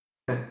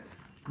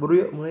Buru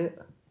yuk, mulai yuk.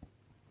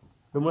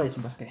 Udah mulai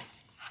sumpah.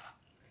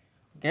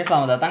 Oke,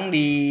 selamat datang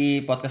di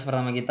podcast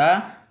pertama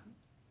kita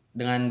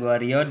dengan gua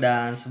Rio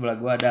dan sebelah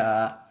gua ada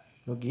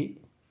Nugi.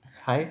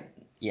 Hai.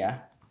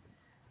 ya.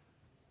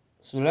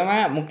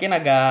 Sebelumnya mungkin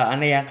agak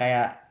aneh ya,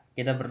 kayak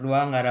kita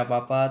berdua nggak ada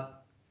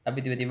apa-apa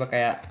tapi tiba-tiba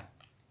kayak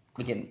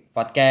bikin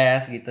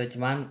podcast gitu.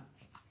 Cuman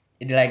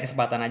di lain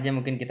kesempatan aja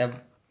mungkin kita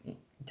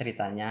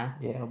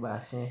ceritanya. Ya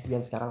ngebahasnya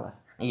jangan sekarang lah.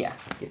 Iya,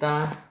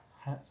 kita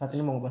Saat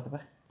ini mau ngebahas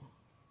apa?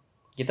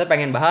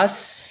 pengen bahas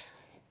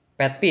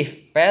pet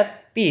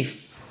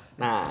peeve.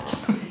 Nah,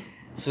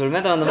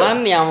 sebelumnya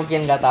teman-teman yang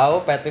mungkin nggak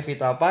tahu pet peeve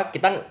itu apa,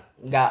 kita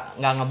nggak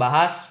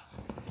ngebahas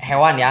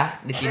hewan ya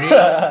di sini.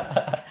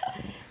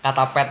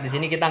 Kata pet di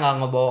sini kita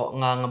nggak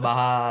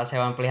ngebahas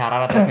hewan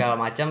peliharaan atau segala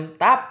macam,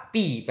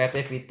 tapi pet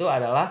peeve itu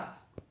adalah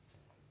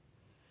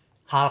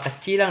hal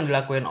kecil yang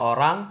dilakuin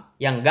orang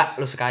yang nggak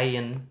lu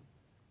sukain.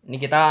 Ini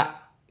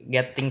kita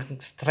getting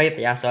straight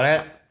ya,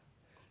 soalnya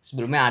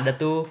sebelumnya ada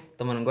tuh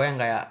temen gue yang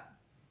kayak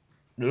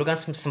dulu kan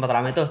sempat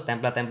ramai tuh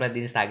template-template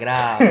di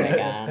Instagram ya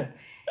kan,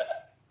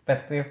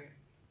 Pet peeve.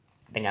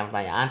 dengan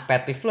pertanyaan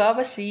pet peeve lu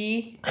apa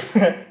sih.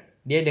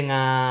 Dia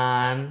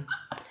dengan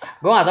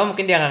gue nggak tahu,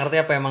 mungkin dia nggak ngerti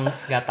apa emang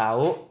nggak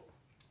tahu,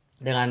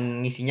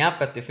 dengan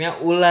ngisinya pet peeve-nya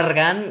ular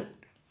kan.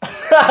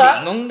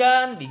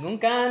 bingung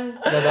kan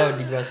udah tahu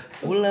dijelas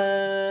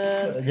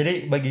ular.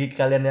 Jadi bagi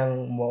kalian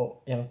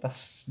yang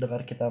pas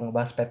dengar kita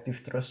ngebahas pet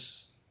peeve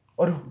terus,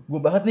 aduh, gue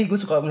banget nih, gue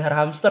suka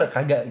melihara hamster.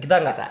 Kagak, kita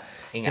nggak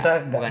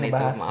Bukan itu,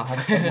 ngebahas maaf.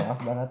 hamster, maaf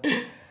banget.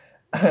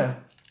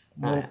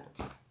 Nah,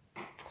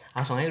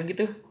 langsung aja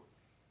gitu.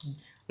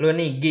 Lu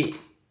nih Gi,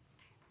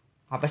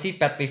 apa sih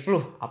pet peeve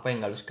lu? Apa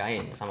yang gak lu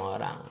sukain sama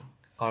orang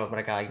kalau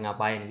mereka lagi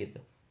ngapain gitu?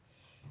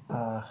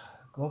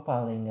 Gue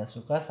paling nggak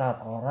suka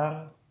saat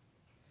orang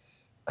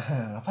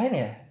ngapain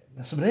ya?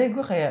 Sebenarnya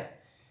gue kayak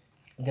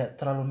nggak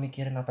terlalu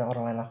mikirin apa yang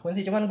orang lain lakuin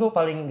sih. Cuman gue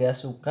paling nggak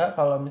suka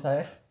kalau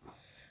misalnya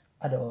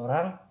ada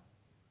orang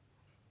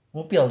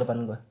ngupil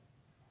depan gue.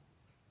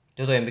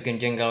 Itu tuh yang bikin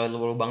jengkel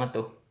lu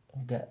banget tuh.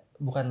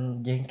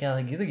 Bukan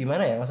jengkel gitu,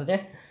 gimana ya maksudnya?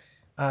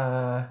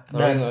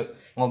 Dan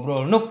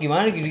ngobrol nuk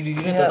gimana gini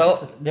ya,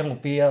 tahu dia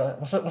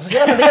ngupil.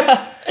 Maksudnya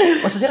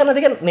kan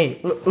nanti kan nih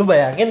lu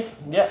bayangin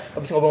dia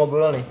habis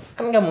ngobrol-ngobrol nih.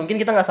 Kan nggak mungkin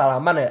kita nggak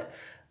salaman ya.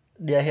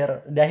 Di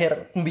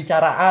akhir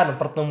pembicaraan,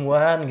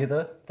 pertemuan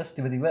gitu. Terus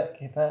tiba-tiba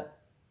kita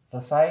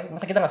selesai,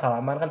 masa kita nggak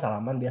salaman? Kan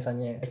salaman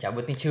biasanya.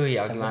 cabut nih cuy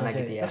ya, gimana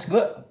gitu ya. Terus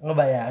gue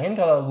ngebayangin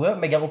kalau gue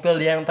megang upil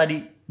dia yang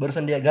tadi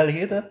barusan dia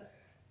galih itu,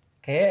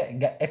 kayak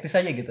gak etis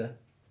aja gitu.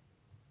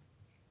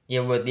 Ya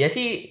buat dia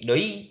sih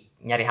doi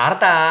nyari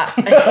harta.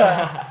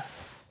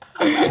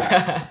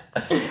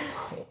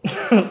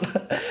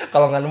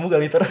 Kalau nggak nemu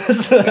gali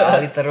terus.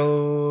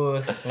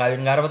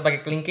 Nggak dapat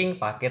pakai kelingking,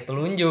 pakai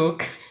telunjuk.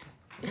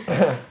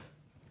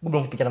 Gue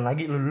belum pikiran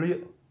lagi, lu dulu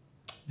yuk.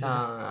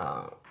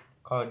 Nah,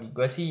 kalau di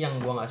gue sih yang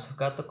gue nggak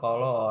suka tuh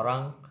kalau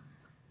orang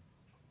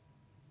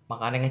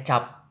makannya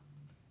ngecap,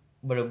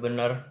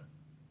 bener-bener.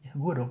 Ya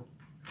gue dong.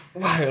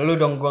 Wah, lu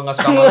dong, gue nggak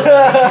suka sama lu.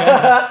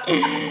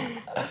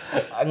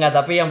 Nggak,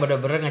 tapi yang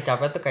bener-bener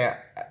ngecapnya tuh kayak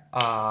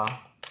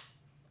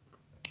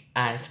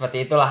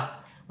seperti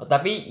itulah.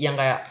 Tapi yang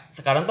kayak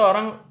sekarang tuh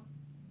orang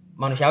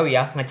manusiawi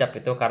ya ngecap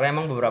itu, karena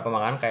emang beberapa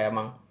makanan kayak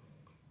emang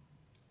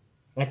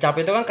ngecap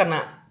itu kan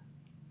karena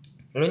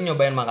lu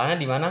nyobain makanan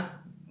di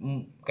mana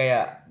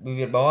kayak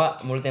bibir bawah,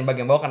 mulut yang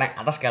bagian bawah kena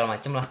atas segala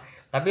macem lah.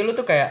 Tapi lu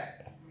tuh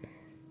kayak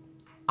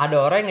ada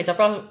orang yang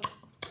ngecapnya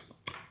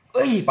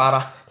wih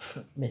parah.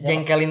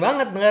 Jengkelin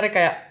banget dengarnya,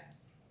 kayak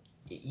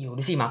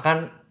yaudah sih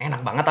makan enak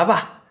banget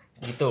apa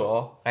gitu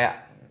loh,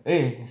 kayak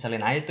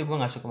ngeselin aja tuh.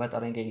 Gue nggak suka banget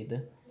orang yang kayak gitu.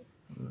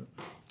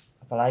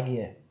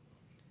 Apalagi ya,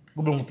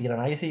 gue belum kepikiran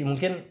lagi sih.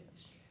 Mungkin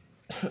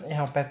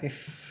yang pet peeve,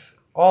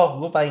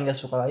 gue paling gak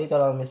suka lagi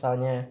kalau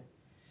misalnya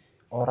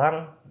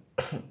orang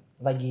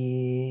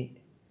lagi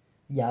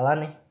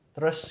jalan nih,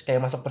 terus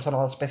kayak masuk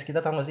personal space kita,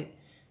 tau gak sih?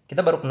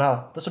 Kita baru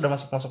kenal, terus udah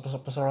masuk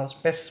personal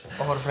space.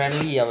 Over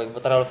friendly ya,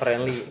 terlalu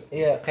friendly.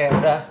 Iya, kayak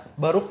udah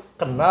baru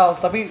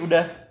kenal tapi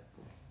udah,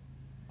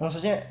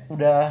 maksudnya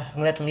udah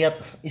ngeliat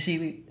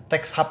isi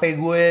teks HP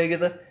gue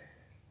gitu.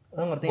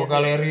 Lo ngerti gak sih?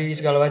 Vokaleri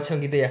segala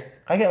macam gitu ya.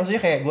 Kagak,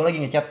 maksudnya kayak gue lagi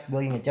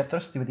ngechat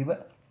terus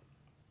tiba-tiba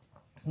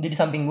dia di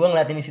samping gue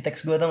ngeliatin isi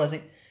teks gue, tau gak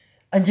sih?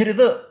 Anjir,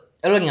 itu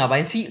Lo lagi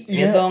ngapain sih?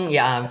 Iya. Lihat dong,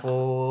 ya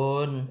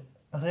ampun.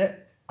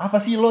 maksudnya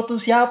apa sih, lo tuh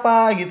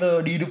siapa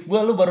gitu? Di hidup gue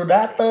lo baru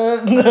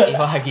dateng.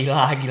 Wah,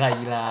 gila.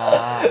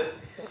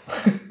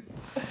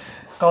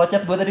 Kalau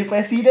chat gue tadi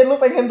presiden, lo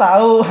pengen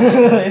tahu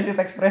isi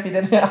teks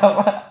presidennya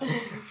apa?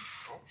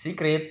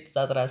 Secret,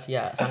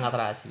 sangat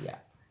rahasia.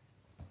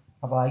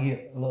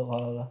 Apalagi lo,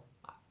 kalau lo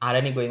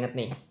Ada nih, gue inget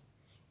nih.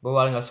 Gue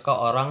paling gak suka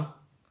orang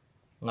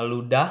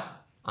ngeludah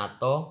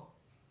atau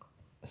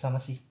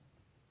sama sih.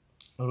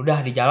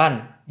 ngeludah di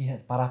jalan. Iya,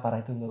 parah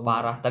itu lo.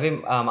 Parah.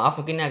 Tapi maaf,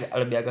 mungkin ini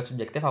lebih agak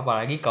subjektif,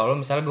 apalagi kalau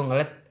misalnya gue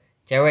ngeliat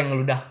cewek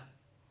ngeludah.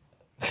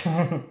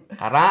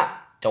 Karena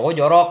cowok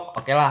jorok,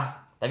 oke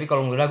lah. Tapi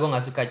kalau ngeludah gue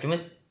nggak suka. Cuma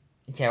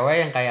cewek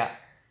yang kayak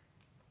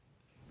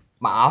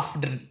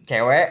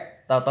cewek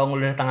tahu-tahu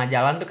ngeludah tengah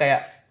jalan tuh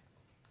kayak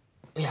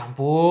ya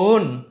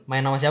ampun,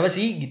 main sama siapa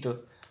sih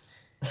gitu.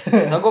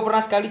 So gue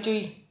pernah sekali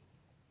cuy.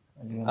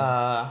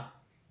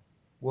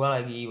 Gue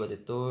lagi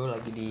waktu itu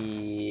lagi di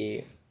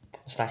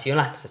stasiun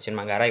lah, stasiun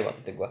Manggarai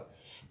waktu itu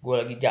gue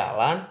lagi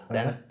jalan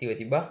dan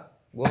tiba-tiba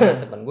gue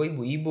ngeliat temen gue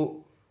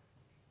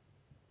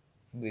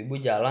ibu-ibu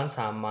jalan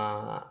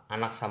sama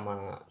anak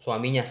sama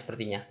suaminya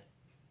sepertinya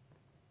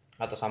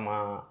atau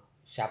sama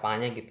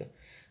siapanya gitu,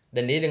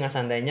 dan dia dengan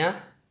santainya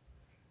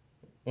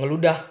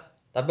ngeludah,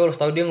 tapi harus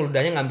tahu dia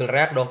ngeludahnya ngambil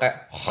reak dong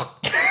kayak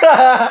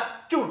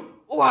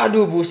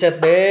waduh buset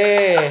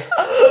deh,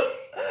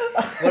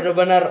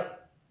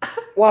 bener-bener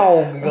wow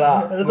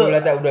gila, gue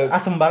liatnya udah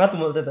asem banget tuh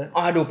mulutnya.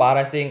 aduh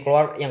parah sih,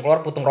 yang keluar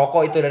putung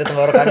rokok itu dari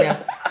tenggorokannya.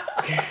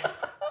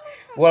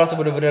 Gue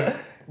langsung bener-bener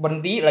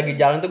berhenti lagi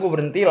jalan tuh, gue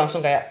berhenti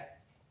langsung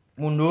kayak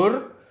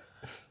mundur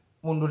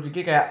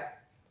dikit kayak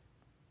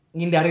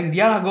ngindarin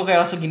dia lah, gue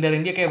kayak langsung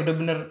ngindarin dia kayak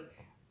bener-bener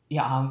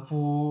ya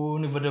ampun,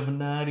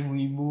 bener-bener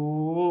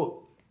ibu-ibu.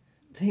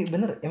 Tapi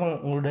bener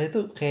emang ngeludah itu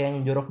kayak yang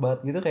jorok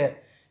banget gitu,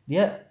 kayak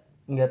dia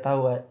nggak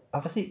tahu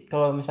apa sih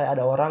kalau misalnya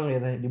ada orang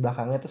gitu di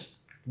belakangnya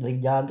terus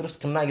lagi jalan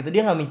terus kena gitu,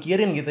 dia nggak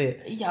mikirin gitu ya.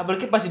 Iya,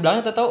 apalagi pas di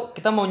belakang tahu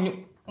kita mau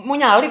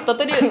nyalip,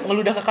 tahu dia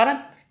ngeludah ke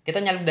kanan,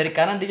 kita nyalip dari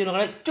kanan, dia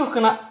cuma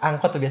kena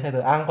Angkot tuh biasa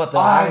tuh, angkot tuh.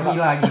 angkot.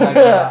 Gila.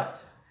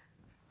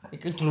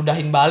 Itu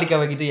celudahin balik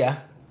kayak gitu ya.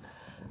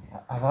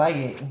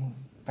 Apalagi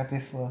pet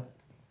peeve lo?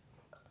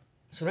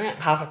 Sebenarnya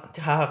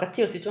hal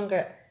kecil sih, cuma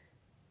kayak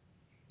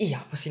iya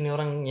apa sih ini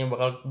orang yang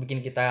bakal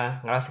bikin kita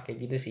ngerasa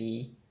kayak gitu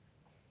sih.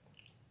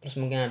 Terus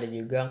mungkin ada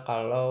juga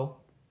kalau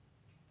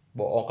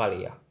bohong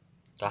kali ya,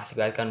 klasik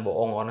banget kan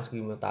bohong orang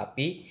segini,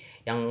 tapi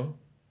yang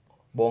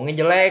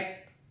bohongnya jelek.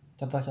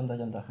 Contoh.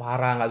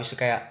 Parah, nggak bisa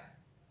kayak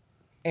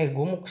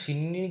gue mau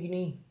kesini nih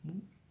gini,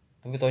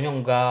 tapi taunya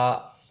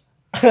enggak.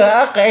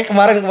 Kayak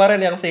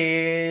kemarin yang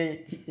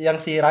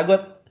si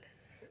Ragot.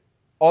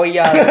 Oh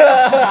iya.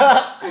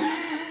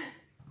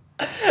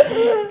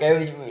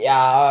 Kayak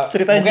ya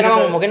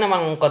mungkin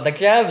emang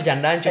konteksnya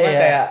bercandaan, cuman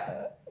kayak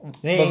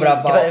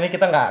ini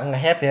kita nggak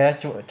nge-hate ya,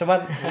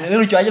 cuman ini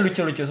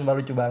lucu sumpah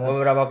lucu banget.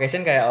 Beberapa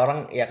occasion kayak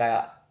orang ya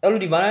kayak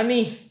lu di mana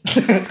nih?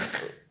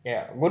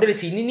 Ya gue udah di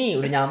sini nih,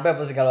 udah nyampe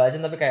apa segala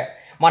macam, tapi kayak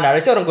mana ada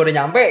sih orang gue udah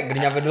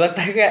nyampe duluan,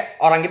 tapi kayak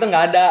orang itu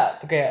nggak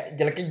ada tuh, kayak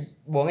jeleknya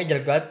bohongnya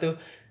jelek banget tuh.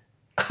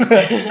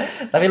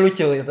 Tapi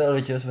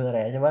lucu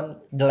sebenarnya, cuman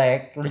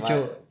jelek lucu.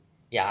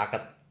 Ya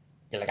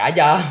jelek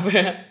aja.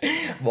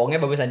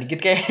 Bohongnya bagusan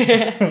dikit kayak.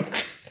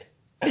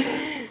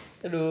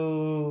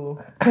 Aduh.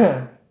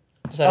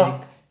 Terus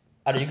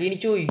ada juga ini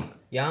cuy,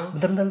 yang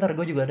bentar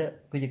gue juga ada.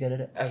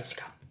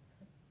 Sikap.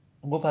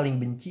 Gue paling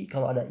benci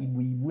kalau ada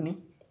ibu-ibu nih.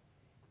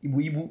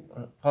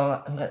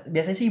 Kalau nggak,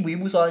 biasanya sih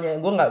ibu-ibu, soalnya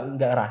gue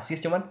nggak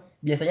rasis, cuman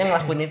biasanya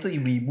ngelakuin itu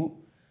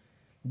ibu-ibu.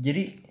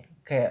 Jadi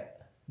kayak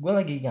gue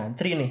lagi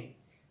ngantri nih,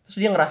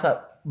 terus dia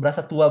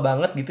berasa tua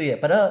banget gitu ya,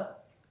 padahal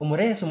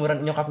umurnya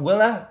seumuran nyokap gue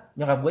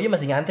aja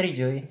masih ngantri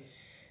cuy.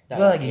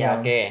 Gue lagi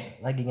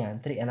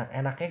ngantri,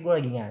 enak-enaknya gue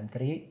lagi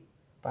ngantri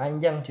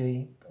panjang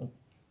cuy.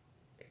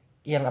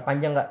 Ya nggak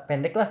panjang nggak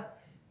pendek lah,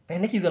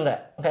 pendek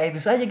juga nggak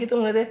etis aja gitu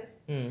ngeliatnya.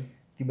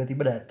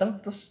 Tiba-tiba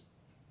datang terus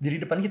diri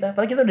depan kita,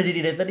 padahal kita udah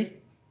diri dari tadi.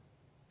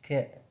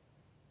 Kayak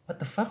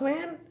what the fuck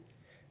man,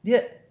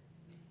 dia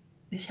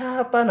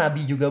siapa,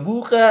 nabi juga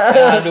bukan.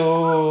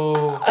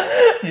 Aduh.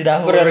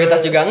 Didahului.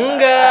 Prioritas juga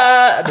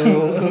enggak.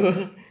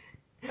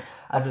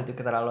 Aduh itu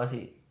keterlaluan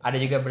sih. Ada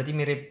juga berarti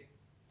mirip,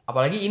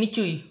 apalagi ini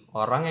cuy,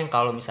 orang yang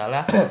kalau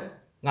misalnya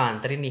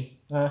ngantri nih,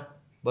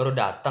 baru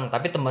datang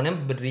tapi temannya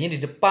berdirinya di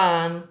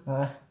depan,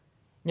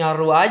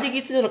 nyaru aja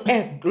gitu,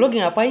 lo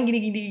ngapain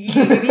gini.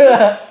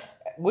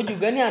 Gue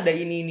juga nih ada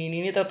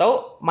ini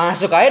tahu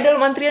masuk aja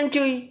dalam antrian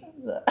cuy,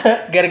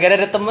 gara-gara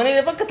ada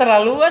temennya, apa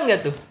keterlaluan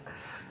gak tuh?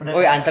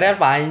 Woi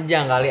antrian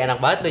panjang kali, enak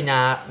banget lo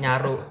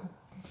nyaru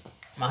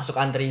masuk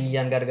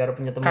antrian gara-gara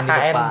punya temen di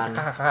depan.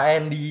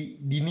 KKN di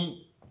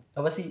dini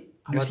apa sih,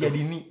 di usia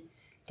dini.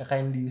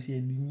 KKN di usia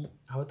dini.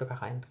 Apa tuh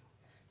KKN tuh?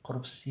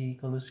 Korupsi,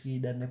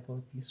 kolusi, dan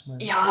nepotisme.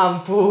 Ya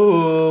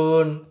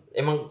ampun,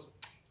 emang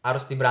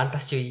harus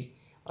diberantas cuy,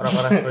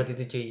 orang-orang seperti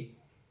itu cuy.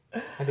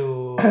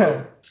 Aduh,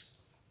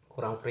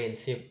 kurang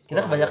prinsip.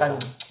 Kita kebanyakan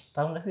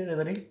tahu nggak sih dari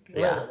tadi?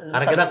 Ya,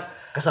 karena kita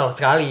kesel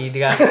sekali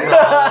dengan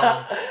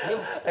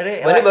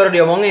ini baru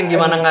diomongin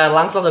gimana nggak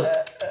langsung.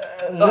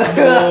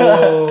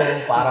 Aduh,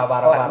 parah.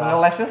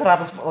 Ngelesnya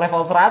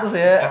level 100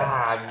 ya.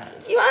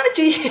 Gimana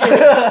cuy?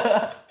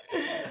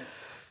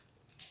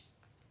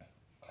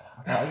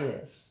 Apa lagi ya?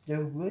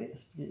 Sejauh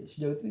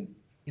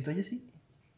itu aja sih.